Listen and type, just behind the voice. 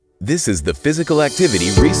This is the Physical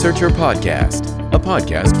Activity Researcher Podcast, a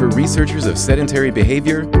podcast for researchers of sedentary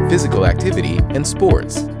behavior, physical activity, and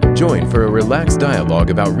sports. Join for a relaxed dialogue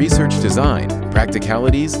about research design,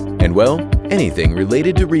 practicalities, and, well, anything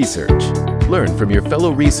related to research. Learn from your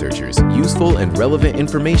fellow researchers useful and relevant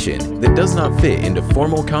information that does not fit into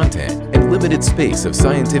formal content and limited space of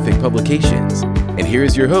scientific publications. And here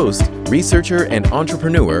is your host, researcher and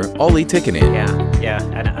entrepreneur, Olli Tikkanen. Yeah,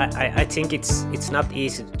 and I think it's not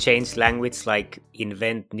easy to change language, like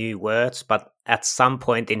invent new words, but at some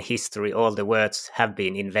point in history, all the words have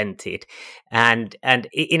been invented. And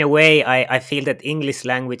in a way, I feel that English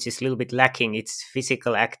language is a little bit lacking its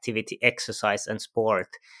physical activity, exercise, and sport.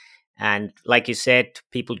 And like you said,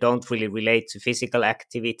 people don't really relate to physical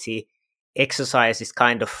activity. Exercise is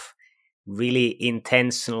kind of really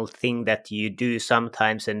intentional thing that you do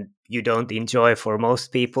sometimes and you don't enjoy for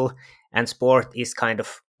most people. And sport is kind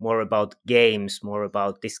of more about games, more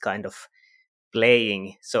about this kind of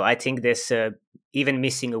playing. So I think there's even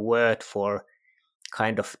missing a word for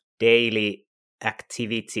kind of daily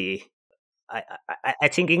activity. I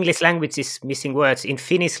think English language is missing words. In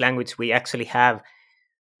Finnish language, we actually have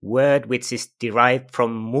word which is derived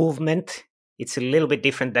from movement. It's a little bit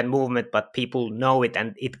different than movement, but people know it,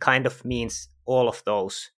 and it kind of means all of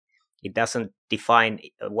those. It doesn't define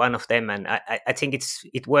one of them, and I think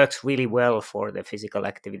it works really well for the physical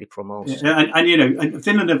activity promotion. Yeah, and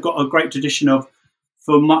Finland have got a great tradition of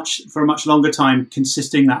for a much longer time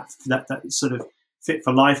consisting that sort of Fit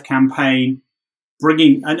for Life campaign,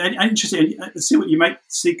 bringing and interesting. See what you make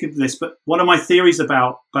think of this. But one of my theories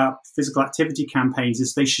about physical activity campaigns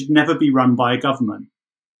is they should never be run by a government.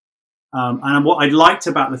 And what I liked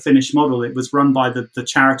about the Finnish model, it was run by the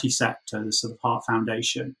charity sector, the sort of Heart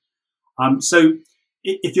Foundation. So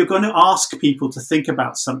if you're going to ask people to think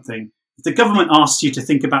about something, if the government asks you to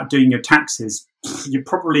think about doing your taxes, you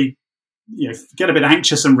probably get a bit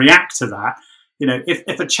anxious and react to that.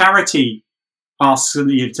 If a charity asks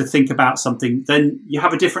you to think about something, then you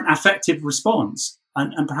have a different affective response,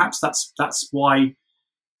 and perhaps that's why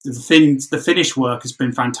the Finnish work has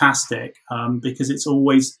been fantastic, because it's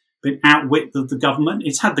always been outwit the government.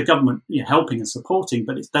 It's had the government helping and supporting,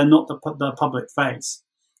 but they're not the public face.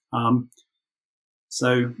 And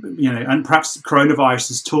perhaps coronavirus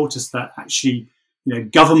has taught us that actually,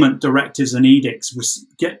 government directives and edicts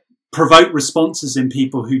provoke responses in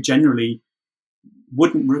people who generally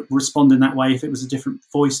wouldn't respond in that way if it was a different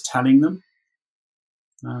voice telling them.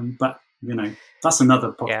 But that's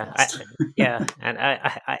another podcast. And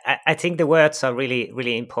I think the words are really,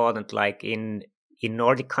 really important. Like in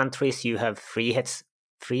Nordic countries, you have three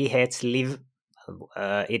heads live in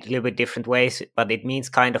a little bit different ways, but it means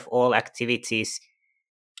kind of all activities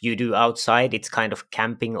you do outside. It's kind of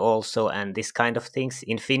camping also, and this kind of things.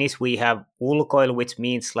 In Finnish, we have ulkoilu, which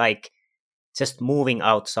means like just moving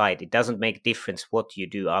outside. It doesn't make difference what you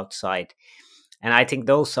do outside. And I think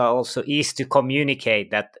those are also easy to communicate,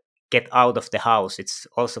 that get out of the house. It's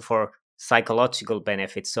also for psychological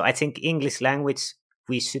benefits. So I think English language,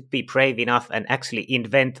 we should be brave enough and actually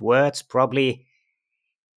invent words. Probably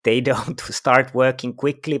they don't start working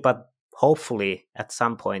quickly, but hopefully at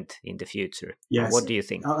some point in the future. Yes. What do you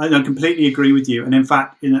think? I completely agree with you. And in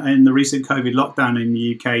fact, in the recent COVID lockdown in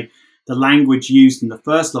the UK, the language used in the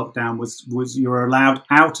first lockdown was you're allowed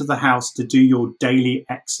out of the house to do your daily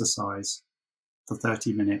exercise for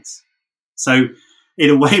 30 minutes. So in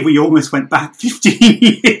a way, we almost went back 15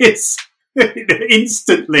 years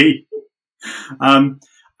instantly. And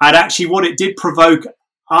actually what it did provoke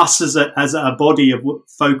us as a body of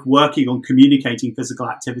folk working on communicating physical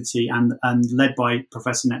activity and led by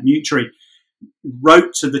Professor Net Mutri,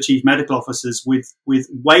 wrote to the chief medical officers with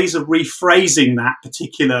ways of rephrasing that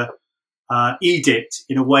particular edict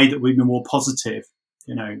in a way that would be more positive,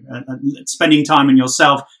 spending time on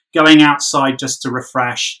yourself, going outside just to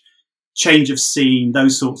refresh, change of scene,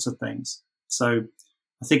 those sorts of things. So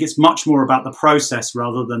I think it's much more about the process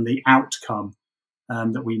rather than the outcome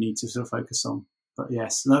that we need to sort of focus on. But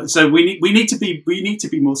yes, so we need to be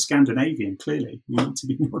more Scandinavian. Clearly, we need to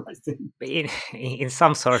be more, I think, in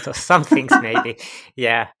some things maybe,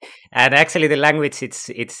 yeah. And actually, the language it's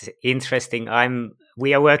interesting.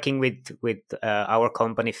 We are working with our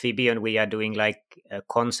company Fibion. We are doing like a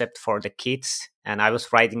concept for the kids, and I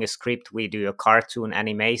was writing a script. We do a cartoon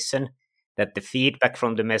animation. That the feedback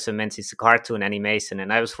from the measurements is a cartoon animation,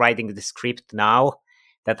 and I was writing the script now.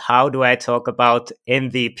 That how do I talk about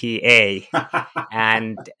MVPA?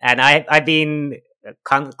 and I've been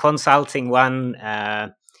consulting one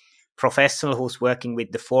professional who's working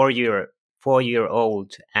with the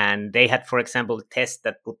four-year-old, and they had, for example, a test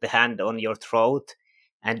that put the hand on your throat,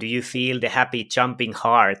 and do you feel the happy jumping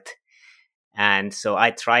heart? And so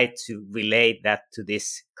I tried to relate that to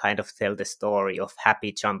this, kind of tell the story of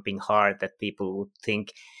happy jumping heart, that people would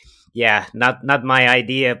think, yeah, not my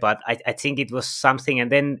idea, but I think it was something.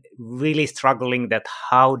 And then really struggling that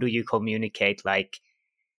how do you communicate, like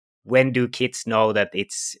when do kids know that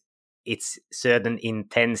it's certain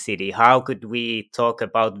intensity? How could we talk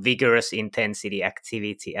about vigorous intensity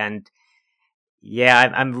activity? And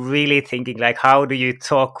yeah, I'm really thinking, like, how do you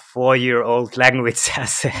talk 4-year-old language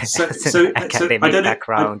as an academic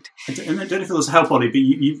background? I don't know if it was help, Ollie, but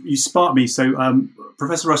you sparked me. So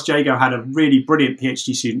Professor Ross Jago had a really brilliant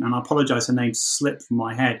PhD student, and I apologise, her name slipped from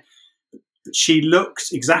my head. But she looked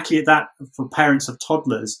exactly at that for parents of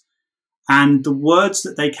toddlers, and the words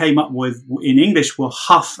that they came up with in English were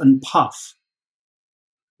huff and puff.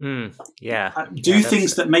 Do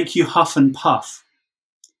things that make you huff and puff.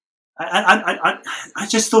 I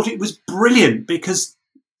just thought it was brilliant because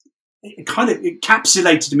it kind of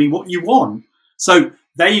encapsulated to me what you want. So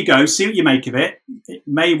there you go. See what you make of it. It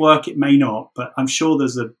may work, it may not, but I'm sure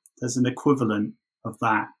there's an equivalent of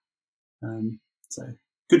that. So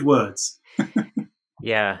good words.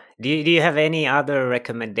 Yeah. Do you have any other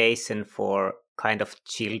recommendation for kind of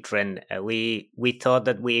children? We thought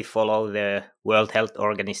that we follow the World Health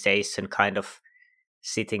Organization kind of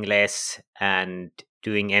sitting less and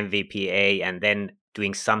doing MVPA, and then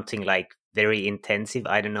doing something like very intensive.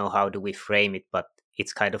 I don't know how do we frame it, but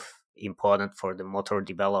it's kind of important for the motor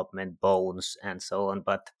development, bones, and so on.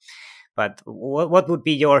 But what would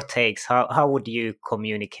be your takes? How would you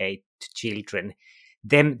communicate to children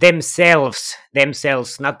themselves,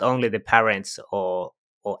 not only the parents or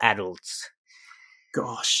adults?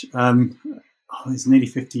 Gosh, it's nearly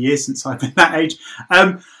 50 years since I've been that age.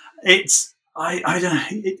 I don't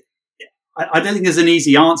know. I don't think there's an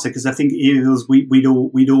easy answer, because I think we'd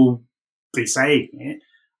all be saying it.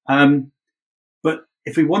 But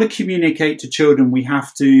if we want to communicate to children, we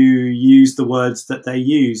have to use the words that they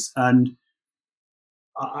use. And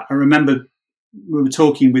I remember we were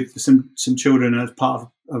talking with some children as part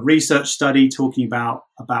of a research study, talking about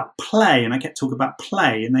play, and I kept talking about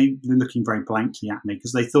play, and they were looking very blankly at me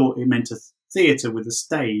because they thought it meant a theatre with a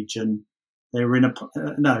stage, and they were in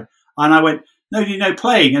no. And I went, no,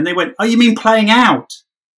 playing. And they went, oh, you mean playing out?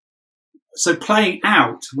 So playing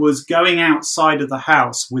out was going outside of the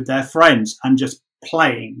house with their friends and just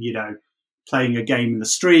playing, playing a game in the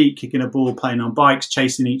street, kicking a ball, playing on bikes,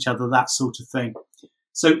 chasing each other, that sort of thing.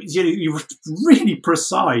 So you were really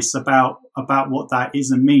precise about what that is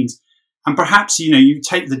and means. And perhaps, you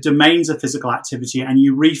take the domains of physical activity and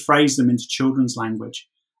you rephrase them into children's language,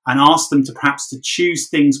 and ask them to perhaps to choose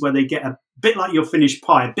things where they get a bit like your finished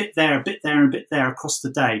pie, a bit there, a bit there, and a bit there across the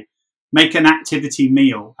day. Make an activity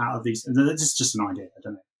meal out of these. This is just an idea, I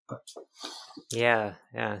don't know. But yeah.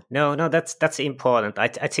 No, that's important. I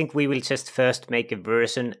think we will just first make a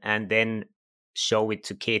version and then show it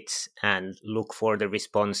to kids and look for the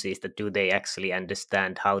responses. That do they actually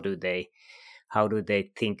understand? How do they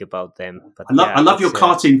think about them? But I love your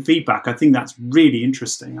cartoon feedback. I think that's really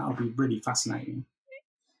interesting. That'll be really fascinating.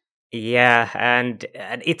 Yeah, and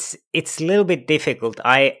it's a little bit difficult.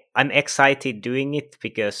 I'm excited doing it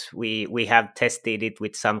because we have tested it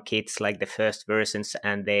with some kids, like the first versions,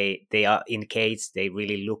 and they are engaged. They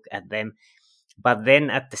really look at them, but then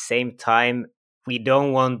at the same time, we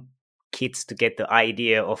don't want kids to get the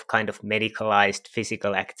idea of kind of medicalized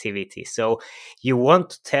physical activity. So you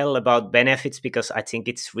want to tell about benefits, because I think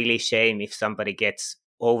it's really shame if somebody gets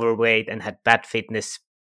overweight and had bad fitness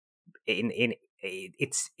in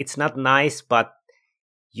it's not nice, but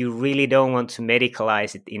you really don't want to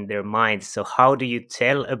medicalize it in their minds. So how do you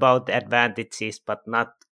tell about the advantages but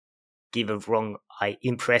not give a wrong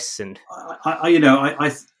impression?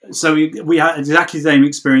 So we had exactly the same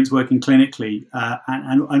experience working clinically,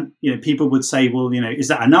 and people would say, well, is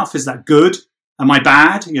that enough? Is that good? Am I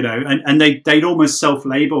bad? And they'd almost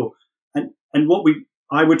self-label. And what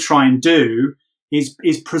I would try and do is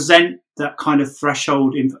present that kind of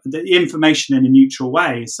threshold, the information in a neutral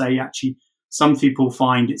way. Say, actually, some people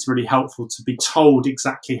find it's really helpful to be told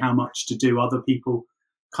exactly how much to do. Other people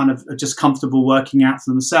kind of are just comfortable working out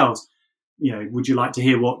for themselves. Would you like to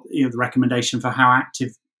hear what the recommendation for how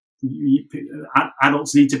active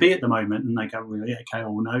adults need to be at the moment? And they go, well, yeah, okay,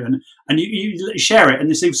 or no. And you share it, and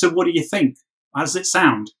they say, so what do you think? How does it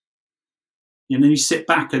sound? And then you sit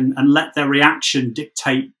back and let their reaction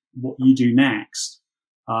dictate what you do next.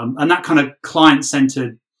 And that kind of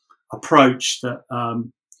client-centered approach that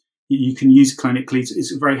you can use clinically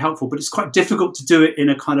is very helpful, but it's quite difficult to do it in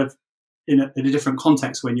a kind of in a different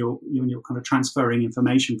context when you're kind of transferring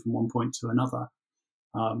information from one point to another.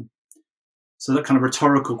 So that kind of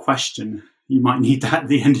rhetorical question, you might need that at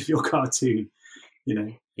the end of your cartoon,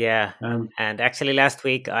 Yeah. And actually last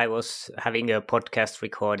week I was having a podcast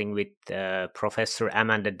recording with Professor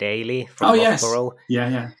Amanda Daly from Loughborough.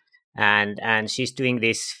 Yeah. And she's doing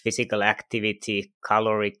this physical activity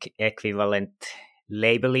caloric equivalent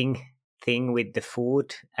labeling thing with the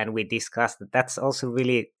food, and we discussed that that's also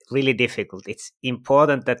really, really difficult. It's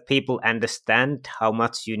important that people understand how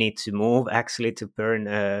much you need to move actually to burn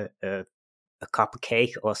a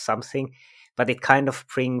cupcake or something, but it kind of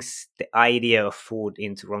brings the idea of food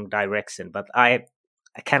into wrong direction. But I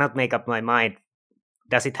cannot make up my mind.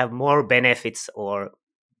 Does it have more benefits or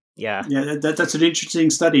that's an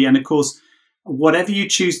interesting study. And of course, whatever you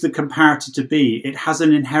choose the comparator to be, it has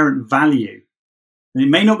an inherent value. And it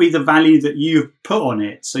may not be the value that you've put on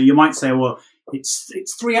it. So you might say, well, it's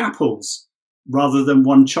 3 apples rather than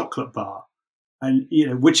 1 chocolate bar. And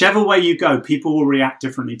whichever way you go, people will react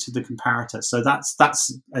differently to the comparator. So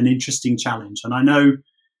that's an interesting challenge. And I know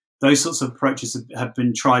those sorts of approaches have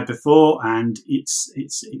been tried before, and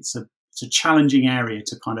it's a challenging area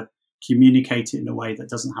to kind of communicate it in a way that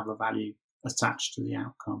doesn't have a value attached to the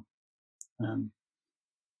outcome.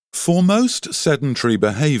 For most sedentary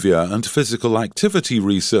behavior and physical activity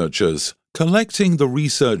researchers, collecting the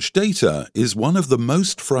research data is one of the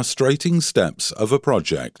most frustrating steps of a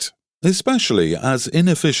project, especially as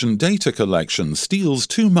inefficient data collection steals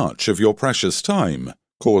too much of your precious time,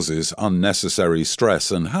 causes unnecessary stress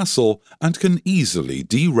and hassle, and can easily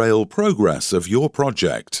derail progress of your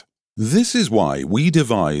project. This is why we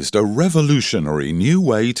devised a revolutionary new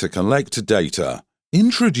way to collect data,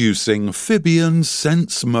 introducing Fibion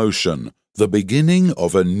Sense Motion, the beginning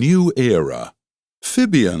of a new era.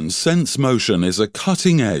 Fibion Sense Motion is a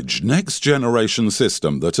cutting-edge, next-generation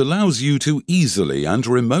system that allows you to easily and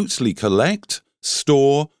remotely collect,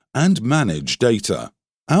 store, and manage data.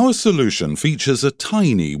 Our solution features a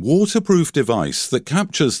tiny, waterproof device that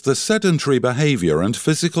captures the sedentary behavior and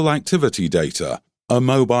physical activity data, a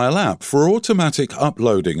mobile app for automatic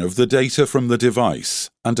uploading of the data from the device,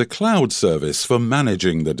 and a cloud service for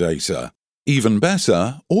managing the data. Even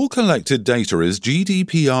better, all collected data is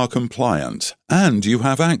GDPR compliant, and you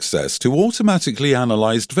have access to automatically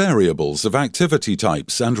analyzed variables of activity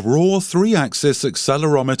types and raw 3-axis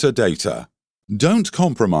accelerometer data. Don't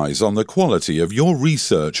compromise on the quality of your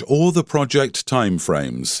research or the project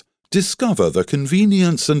timeframes. Discover the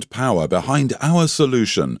convenience and power behind our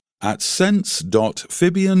solution at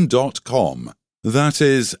sense.fibion.com. That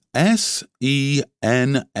is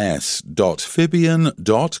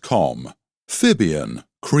SENS.fibion.com. Fibion,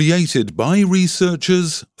 created by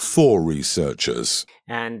researchers for researchers.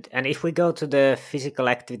 And if we go to the physical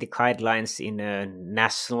activity guidelines in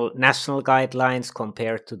national guidelines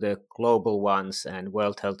compared to the global ones and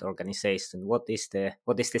World Health Organization, what is the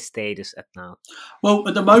status at now? Well,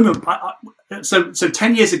 at the moment, so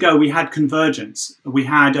 10 years ago we had convergence. We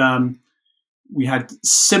had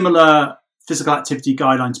similar physical activity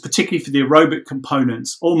guidelines, particularly for the aerobic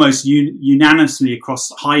components, almost unanimously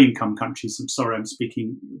across high-income countries. I'm sorry, I'm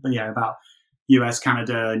speaking about US,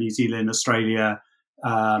 Canada, New Zealand, Australia,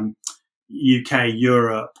 UK,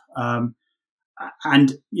 Europe,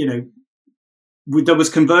 and there was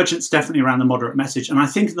convergence definitely around the moderate message. And I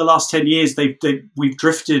think in the last 10 years we've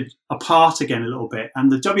drifted apart again a little bit.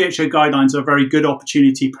 And the WHO guidelines are a very good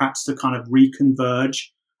opportunity, perhaps, to kind of reconverge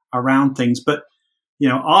around things. But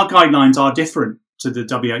our guidelines are different to the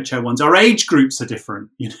WHO ones. Our age groups are different.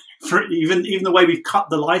 For even the way we've cut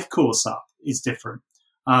the life course up is different.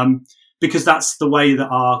 Because that's the way that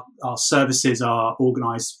our services are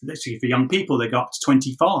organised. Literally, for young people, they go up to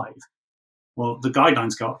 25. Well, the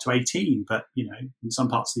guidelines go up to 18, but in some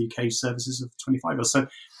parts of the UK, services of 25 or so.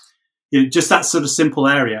 Just that sort of simple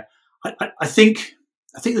area. I think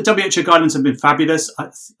the WHO guidelines have been fabulous. I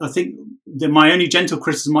think that my only gentle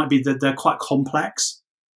criticism might be that they're quite complex.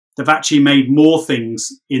 They've actually made more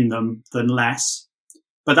things in them than less,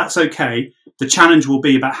 but that's okay. The challenge will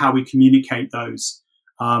be about how we communicate those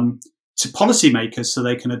to policymakers so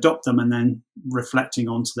they can adopt them and then reflecting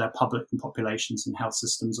onto their public and populations and health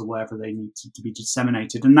systems or wherever they need to be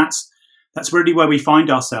disseminated. And that's really where we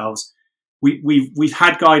find ourselves. We've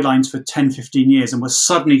had guidelines for 10, 15 years, and we're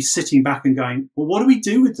suddenly sitting back and going, well, what do we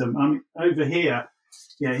do with them? Over here,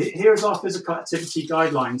 here's our physical activity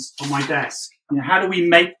guidelines on my desk. How do we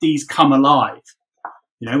make these come alive?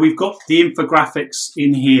 We've got the infographics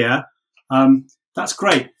in here. That's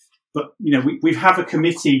great. But, we have a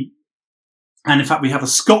committee, and in fact, we have a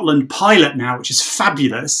Scotland pilot now, which is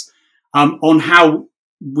fabulous, on how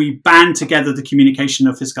we band together the communication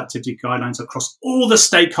of physical activity guidelines across all the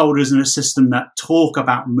stakeholders in a system that talk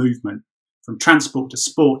about movement, from transport to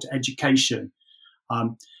sport to education.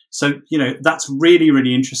 So, that's really,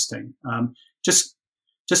 really interesting. Just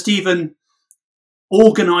even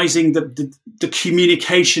organizing the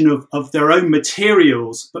communication of their own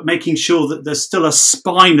materials, but making sure that there's still a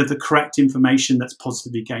spine of the correct information that's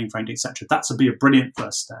positively game framed, etc. That's be a brilliant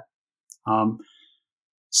first step.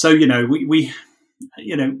 So,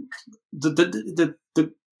 the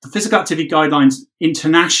physical activity guidelines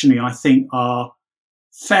internationally, I think, are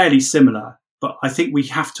fairly similar, but I think we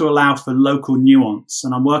have to allow for local nuance.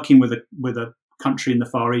 And I'm working with a country in the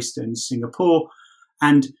Far East, in Singapore,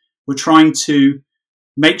 and we're trying to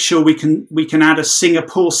make sure we can add a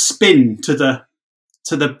Singapore spin to the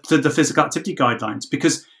physical activity guidelines,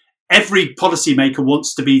 because every policymaker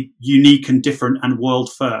wants to be unique and different and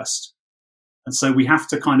world first. And so we have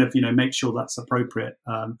to kind of, make sure that's appropriate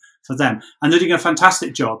for them. And they're doing a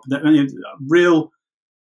fantastic job. Real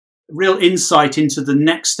insight into the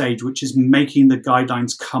next stage, which is making the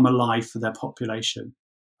guidelines come alive for their population.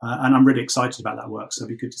 And I'm really excited about that work. So it'll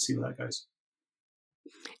be good to see where that goes.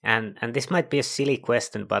 And this might be a silly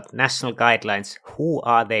question, but national guidelines, who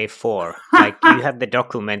are they for? Like, you have the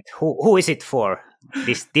document. Who is it for?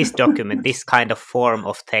 This document, this kind of form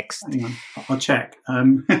of text. Hang on, I'll check.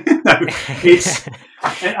 No, it's.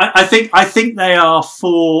 I think they are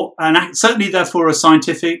for, and certainly they're for a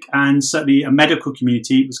scientific and certainly a medical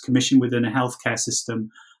community. It was commissioned within a healthcare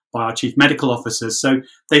system by our chief medical officers. So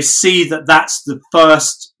they see that that's the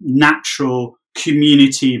first natural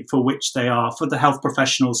community for which they are, for the health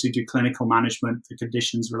professionals who do clinical management for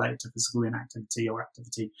conditions related to physical inactivity or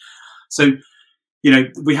activity. So,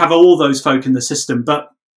 we have all those folk in the system, but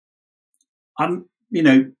they are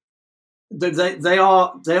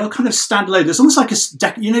kind of standalone. There's almost like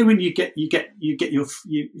when you get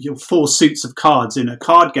your 4 suits of cards in a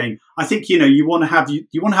card game. I think you want to have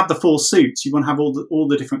the 4 suits. You want to have all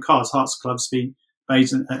the different cards: hearts, clubs,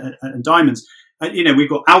 spades, and diamonds. We've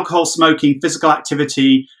got alcohol, smoking, physical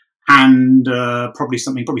activity, and probably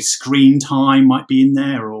screen time might be in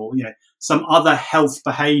there, or some other health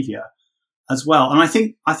behaviour as well. And I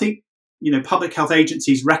think public health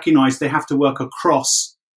agencies recognise they have to work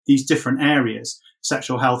across these different areas.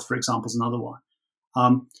 Sexual health, for example, is another one.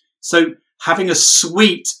 So having a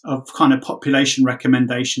suite of kind of population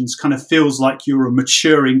recommendations kind of feels like you're a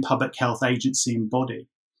maturing public health agency and body.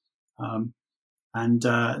 And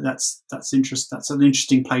that's an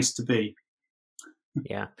interesting place to be.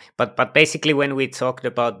 Yeah, but basically, when we talked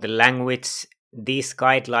about the language, these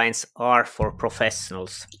guidelines are for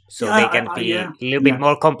professionals, so they can be a little bit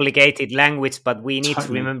more complicated language. But we need to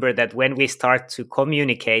remember that when we start to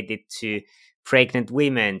communicate it to pregnant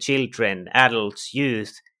women, children, adults,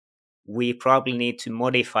 youth, we probably need to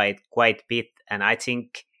modify it quite a bit. And I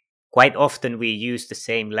think quite often we use the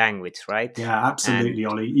same language, right? Yeah, absolutely,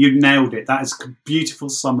 Ollie. You nailed it. That is a beautiful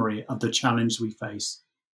summary of the challenge we face.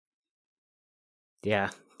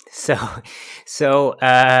 Yeah. So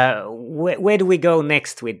where do we go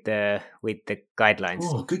next with the guidelines?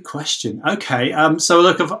 Oh, good question. Okay. So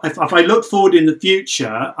look, if I look forward in the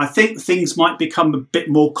future, I think things might become a bit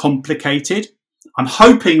more complicated. I'm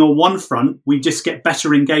hoping on one front, we just get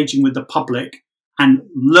better engaging with the public and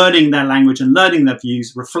learning their language and learning their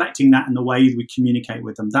views, reflecting that in the way we communicate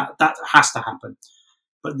with them. That has to happen.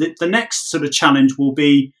 But the next sort of challenge will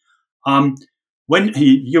be, when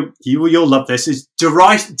you'll love this, is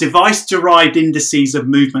device-derived indices of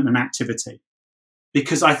movement and activity,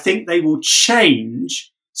 because I think they will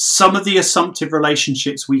change some of the assumptive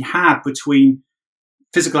relationships we have between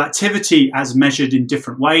physical activity as measured in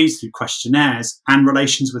different ways through questionnaires and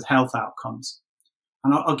relations with health outcomes.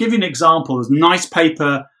 And I'll give you an example. There's a nice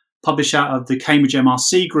paper published out of the Cambridge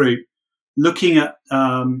MRC group looking at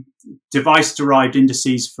device-derived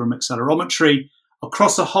indices from accelerometry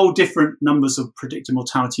across a whole different numbers of predicted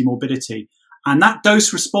mortality, morbidity. And that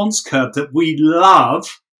dose response curve that we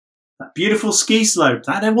love, that beautiful ski slope,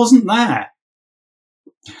 that it wasn't there.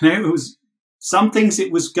 It was some things,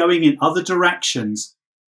 it was going in other directions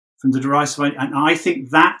from the device. And I think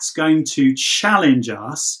that's going to challenge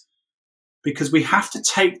us, because we have to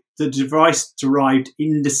take the device-derived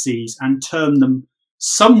indices and turn them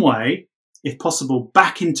some way, if possible,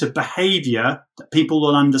 back into behavior that people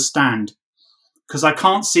will understand. Because I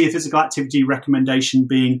can't see a physical activity recommendation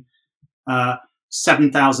being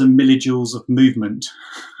 7,000 millijoules of movement,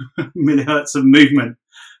 millihertz of movement.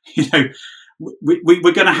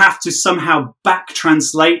 We're going to have to somehow back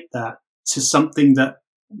translate that to something that,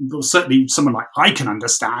 well, certainly someone like I can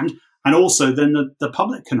understand, and also then the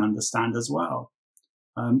public can understand as well.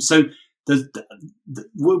 So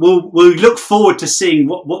we'll look forward to seeing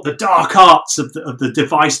what the dark arts of the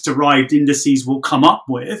device-derived indices will come up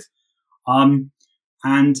with.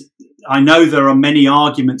 And I know there are many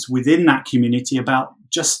arguments within that community about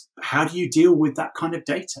just how do you deal with that kind of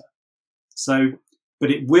data. So,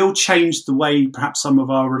 but it will change the way perhaps some of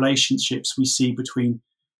our relationships we see between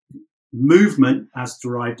movement as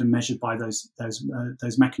derived and measured by those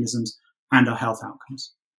mechanisms and our health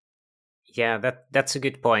outcomes. Yeah, that's a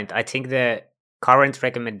good point. I think the current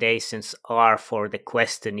recommendations are for the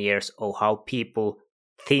questionnaires of how people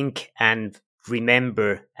think and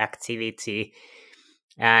remember activity.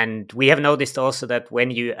 And we have noticed also that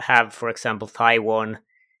when you have, for example, Taiwan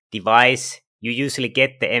device, you usually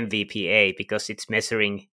get the MVPA because it's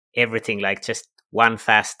measuring everything, like just one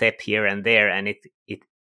fast step here and there, and it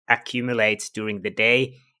accumulates during the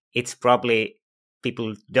day. It's probably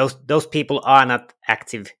those people are not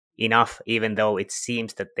active enough, even though it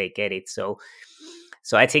seems that they get it. So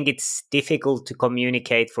I think it's difficult to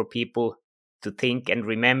communicate for people to think and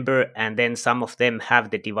remember, and then some of them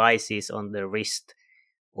have the devices on the wrist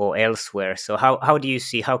or elsewhere. So how do you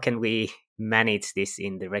see, how can we manage this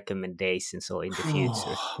in the recommendations or in the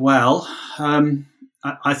future? Well,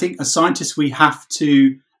 I think as scientists we have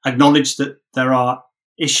to acknowledge that there are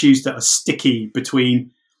issues that are sticky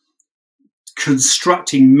between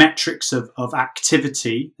constructing metrics of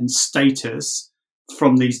activity and status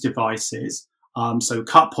from these devices. So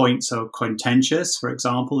cut points are contentious, for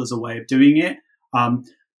example, as a way of doing it.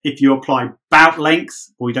 If you apply bout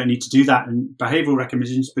length, well, we don't need to do that in behavioural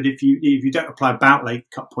recommendations, but if you don't apply bout length,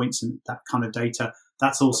 cut points and that kind of data,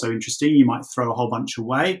 that's also interesting. You might throw a whole bunch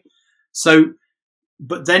away. So,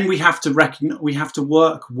 but then we have to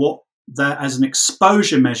work what as an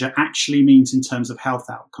exposure measure actually means in terms of health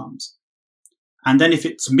outcomes. And then if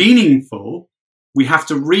it's meaningful, we have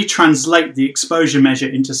to retranslate the exposure measure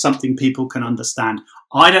into something people can understand.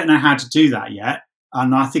 I don't know how to do that yet,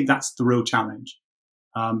 and I think that's the real challenge.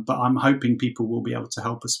 But I'm hoping people will be able to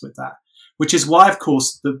help us with that, which is why, of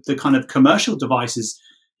course, the kind of commercial devices,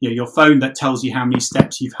 your phone that tells you how many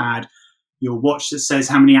steps you've had, your watch that says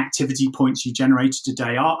how many activity points you generated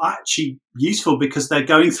today are actually useful because they're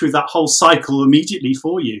going through that whole cycle immediately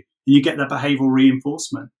for you, and you get that behavioral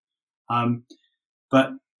reinforcement.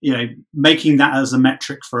 But making that as a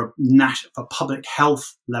metric for a public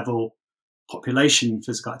health level population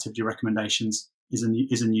physical activity recommendations is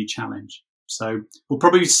a new challenge. So we'll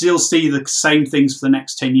probably still see the same things for the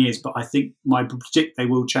next 10 years, but I think I predict they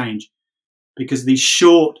will change because these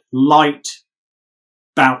short, light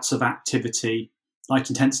bouts of activity, light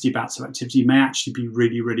intensity bouts of activity may actually be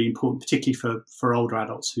really, really important, particularly for older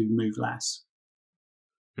adults who move less.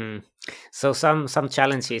 So some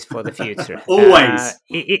challenges for the future. Always.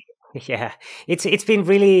 It's been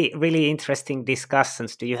really, really interesting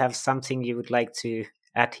discussions. Do you have something you would like to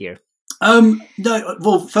add here? No.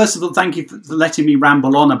 Well, first of all, thank you for letting me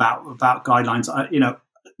ramble on about guidelines.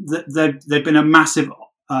 They've been a massive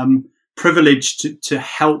privilege to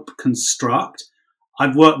help construct.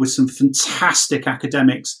 I've worked with some fantastic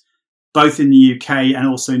academics, both in the UK and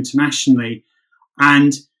also internationally,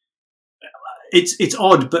 and it's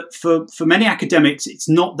odd, but for many academics, it's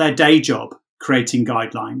not their day job creating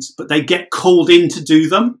guidelines, but they get called in to do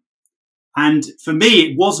them. And for me,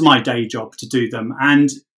 it was my day job to do them. And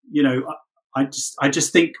I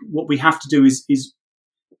just think what we have to do is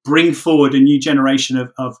bring forward a new generation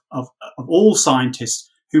of all scientists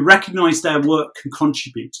who recognise their work can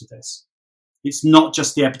contribute to this. It's not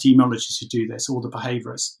just the epidemiologists who do this or the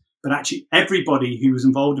behaviourists, but actually everybody who is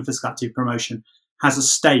involved in physical activity promotion has a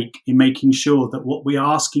stake in making sure that what we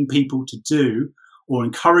are asking people to do or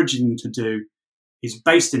encouraging them to do is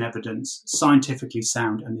based in evidence, scientifically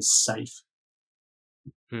sound, and is safe.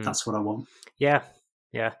 That's what I want. Yeah.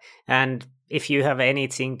 And if you have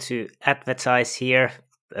anything to advertise here,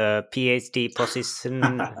 PhD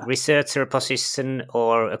position, researcher position,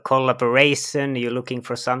 or a collaboration, you're looking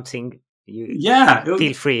for something,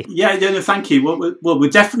 feel free. Yeah, no, thank you. Well, we're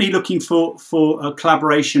definitely looking for a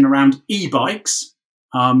collaboration around e-bikes.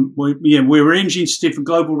 We're an initiative for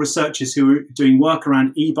global researchers who are doing work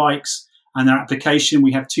around e-bikes and their application.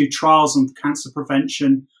 We have 2 trials on cancer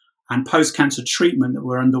prevention and post-cancer treatment that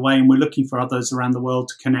we're underway, and we're looking for others around the world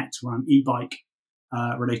to connect around e-bike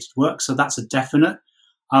related work. So that's a definite.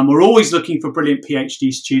 We're always looking for brilliant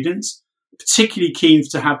PhD students, particularly keen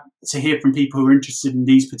to hear from people who are interested in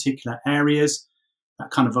these particular areas,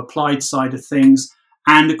 that kind of applied side of things.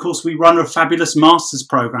 And of course, we run a fabulous master's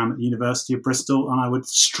program at the University of Bristol, and I would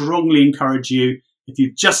strongly encourage you, if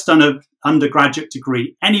you've just done an undergraduate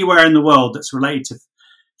degree anywhere in the world that's related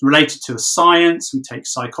to a science, we take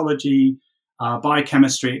psychology,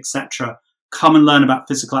 biochemistry, etc., come and learn about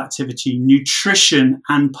physical activity, nutrition,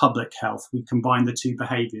 and public health. We combine the 2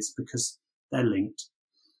 behaviours because they're linked.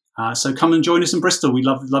 So come and join us in Bristol. We'd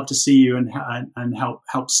love to see you and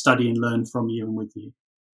help study and learn from you and with you.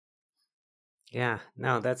 Yeah,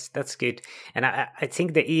 no, that's good. And I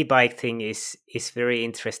think the e-bike thing is very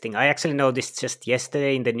interesting. I actually noticed just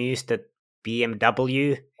yesterday in the news that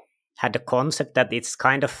BMW had a concept that it's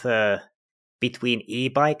kind of between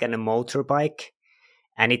e-bike and a motorbike.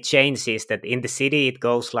 And it changes that in the city, it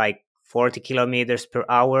goes like 40 kilometers per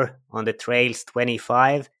hour, on the trails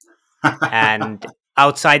 25, and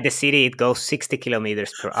outside the city, it goes 60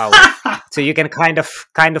 kilometers per hour. So you can kind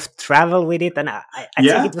of travel with it. And I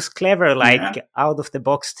think it was clever, out of the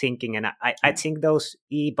box thinking. And I think those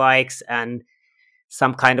e-bikes and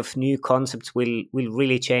some kind of new concepts will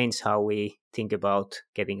really change how we think about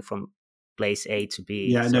getting from place A to B.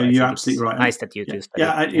 Yeah, so no, you're absolutely right. Nice that you do.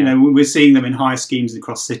 We're seeing them in hire schemes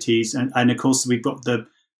across cities. And of course, we've got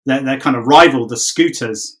their kind of rival, the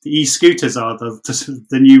scooters. The e-scooters are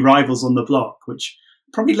the new rivals on the block, which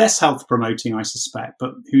probably less health promoting, I suspect,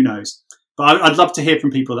 but who knows? But I'd love to hear from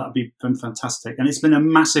people. That would be fantastic. And it's been a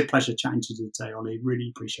massive pleasure chatting to you today, Ollie.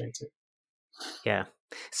 Really appreciate it. Yeah.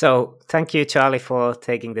 So thank you, Charlie, for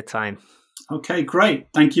taking the time. Okay, great.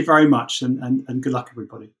 Thank you very much. And good luck,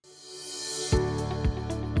 everybody.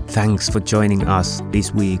 Thanks for joining us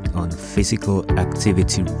this week on Physical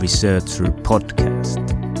Activity Researcher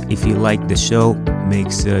Podcast. If you like the show,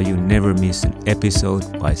 make sure you never miss an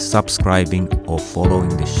episode by subscribing or following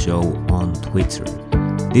the show on Twitter.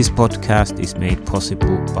 This podcast is made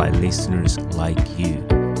possible by listeners like you.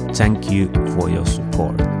 Thank you for your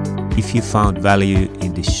support. If you found value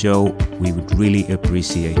in the show, we would really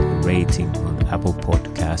appreciate a rating on Apple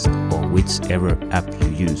Podcast or whichever app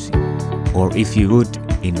you're using. Or if you would,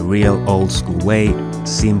 in a real old school way,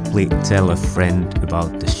 simply tell a friend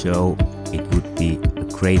about the show. It would be a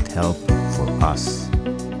great help for us.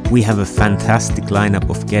 We have a fantastic lineup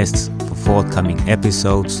of guests for forthcoming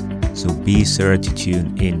episodes, so be sure to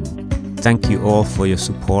tune in. Thank you all for your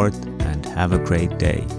support and have a great day.